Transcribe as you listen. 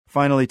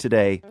Finally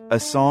today, a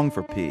song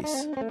for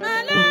peace.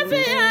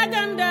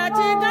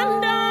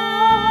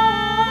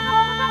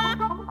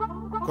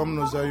 Comme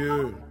nos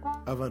aïeux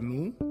avant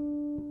nous,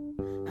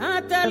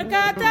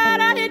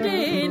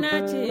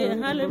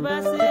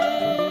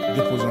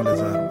 déposons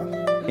les armes.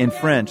 In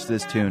French,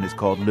 this tune is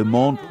called Le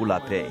Monde pour la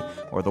Paix,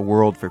 or The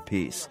World for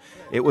Peace.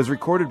 It was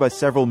recorded by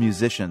several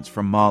musicians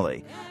from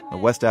Mali. The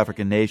West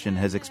African nation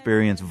has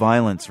experienced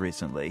violence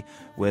recently,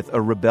 with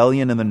a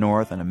rebellion in the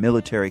north and a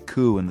military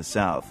coup in the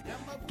south.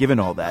 Given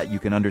all that, you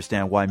can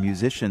understand why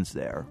musicians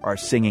there are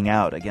singing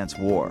out against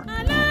war.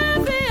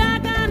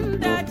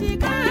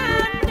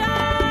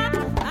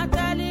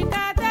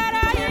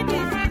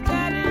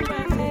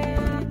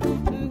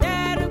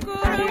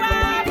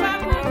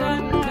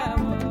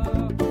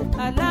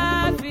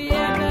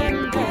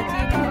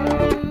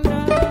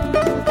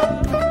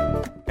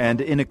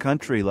 And in a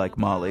country like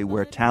Mali,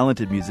 where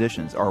talented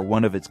musicians are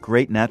one of its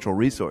great natural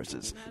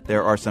resources,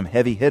 there are some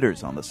heavy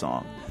hitters on the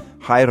song.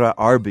 Khaira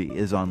Arby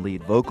is on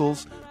lead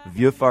vocals,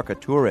 Vieux Farka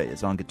Toure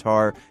is on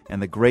guitar,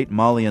 and the great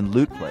Malian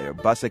lute player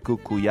Basekou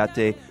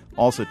Kouyate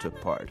also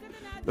took part.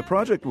 The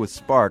project was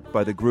sparked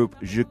by the group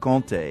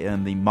JeConte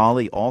and the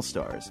Mali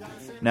All-Stars.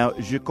 Now,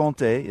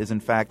 JeConte is in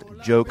fact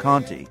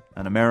JeConte,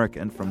 an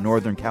American from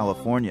Northern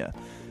California.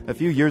 A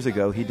few years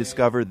ago, he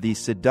discovered the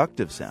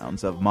seductive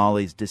sounds of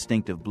Mali's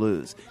distinctive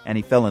blues, and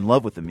he fell in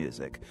love with the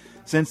music.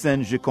 Since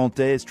then,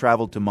 JeConte has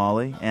traveled to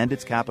Mali and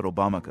its capital,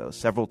 Bamako,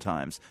 several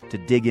times to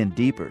dig in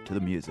deeper to the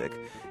music.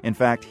 In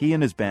fact, he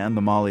and his band,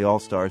 the Mali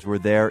All-Stars, were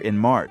there in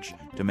March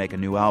to make a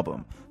new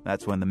album.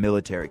 That's when the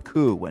military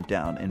coup went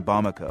down in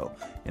Bamako.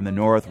 In the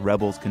north,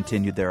 rebels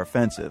continued their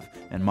offensive,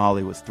 and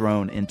Mali was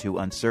thrown into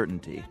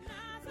uncertainty.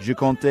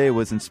 JeConte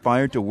was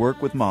inspired to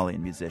work with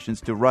Malian musicians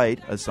to write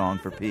a song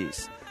for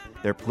peace.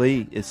 Their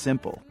plea is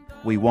simple.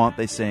 We want,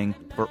 they sing,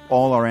 for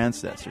all our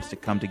ancestors to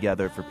come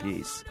together for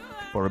peace,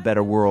 for a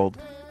better world,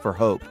 for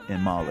hope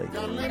in Mali.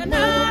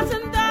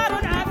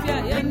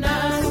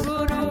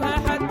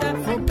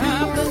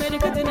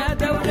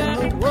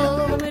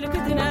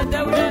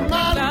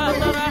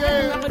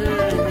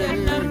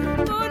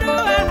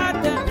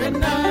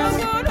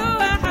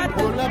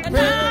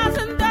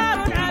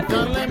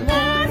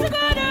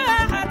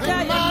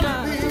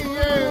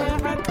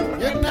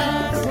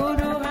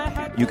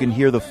 You can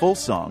hear the full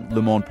song,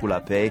 Le Monde pour la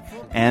Paix,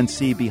 and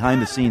see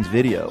behind-the-scenes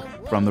video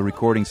from the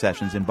recording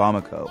sessions in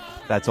Bamako.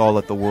 That's all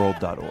at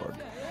theworld.org.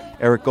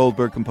 Eric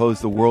Goldberg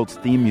composed the world's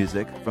theme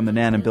music from the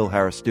Nan and Bill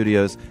Harris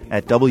studios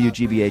at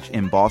WGBH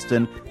in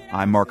Boston.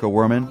 I'm Marco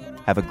Werman.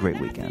 Have a great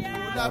weekend.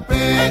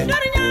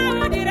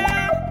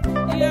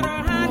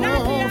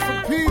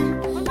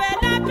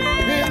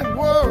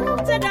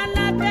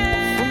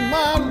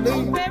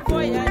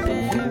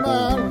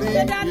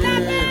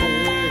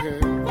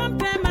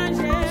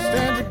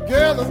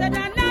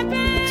 Together.